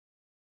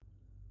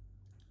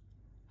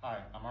Hi,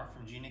 I'm Mark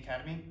from Genie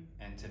Academy,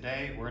 and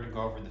today we're going to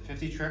go over the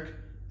 50 trick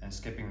and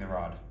skipping the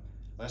rod.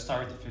 Let's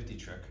start with the 50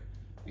 trick.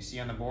 We see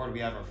on the board we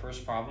have our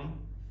first problem,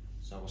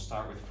 so we'll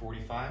start with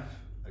 45,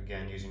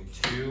 again using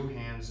 2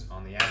 hands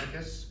on the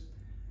abacus.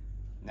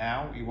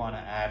 Now we want to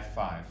add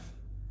 5.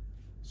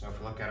 So if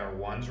we look at our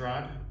ones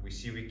rod, we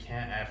see we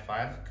can't add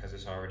 5 because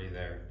it's already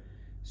there.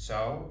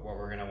 So what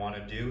we're going to want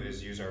to do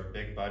is use our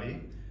big buddy,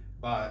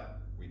 but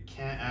we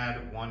can't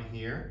add 1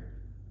 here.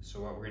 So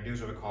what we're going to do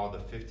is what we call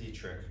the 50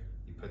 trick.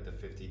 You put the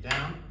 50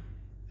 down,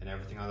 and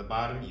everything on the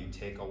bottom you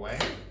take away.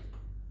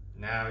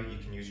 Now you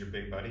can use your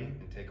big buddy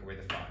and take away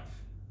the 5.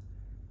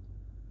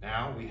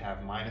 Now we have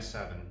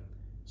 -7.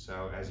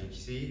 So as you can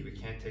see, we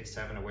can't take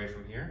 7 away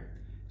from here.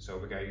 So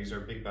we gotta use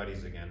our big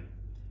buddies again.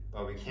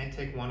 But we can't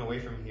take 1 away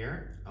from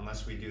here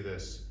unless we do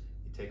this.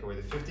 You take away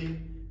the 50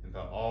 and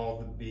put all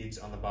the beads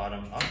on the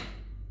bottom up.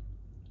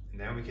 And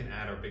then we can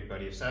add our big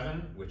buddy of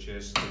 7, which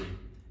is 3,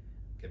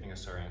 giving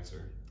us our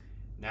answer.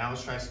 Now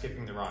let's try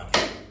skipping the rod.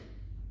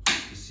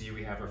 You see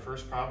we have our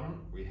first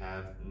problem. We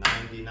have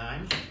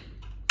 99.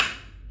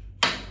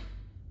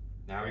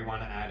 Now we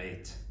want to add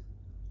 8.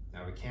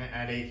 Now we can't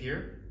add 8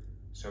 here,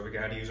 so we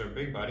got to use our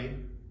big buddy,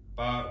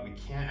 but we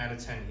can't add a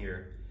 10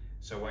 here.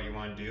 So what you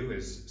want to do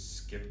is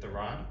skip the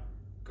rod,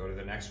 go to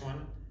the next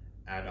one,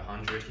 add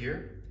 100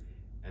 here,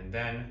 and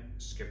then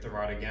skip the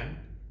rod again,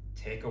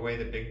 take away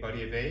the big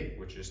buddy of 8,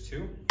 which is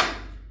 2.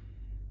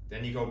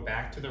 Then you go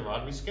back to the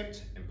rod we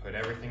skipped and put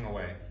everything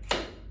away.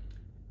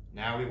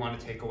 Now we want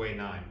to take away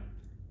 9.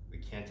 We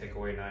can't take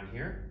away 9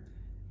 here,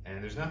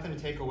 and there's nothing to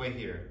take away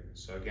here.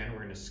 So again, we're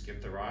going to skip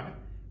the rod,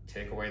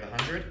 take away the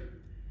 100,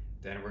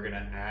 then we're going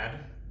to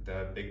add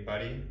the big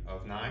buddy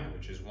of 9,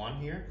 which is 1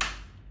 here.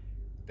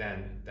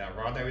 Then that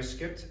rod that we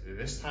skipped,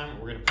 this time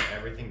we're going to put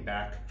everything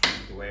back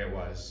the way it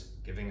was,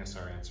 giving us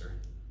our answer.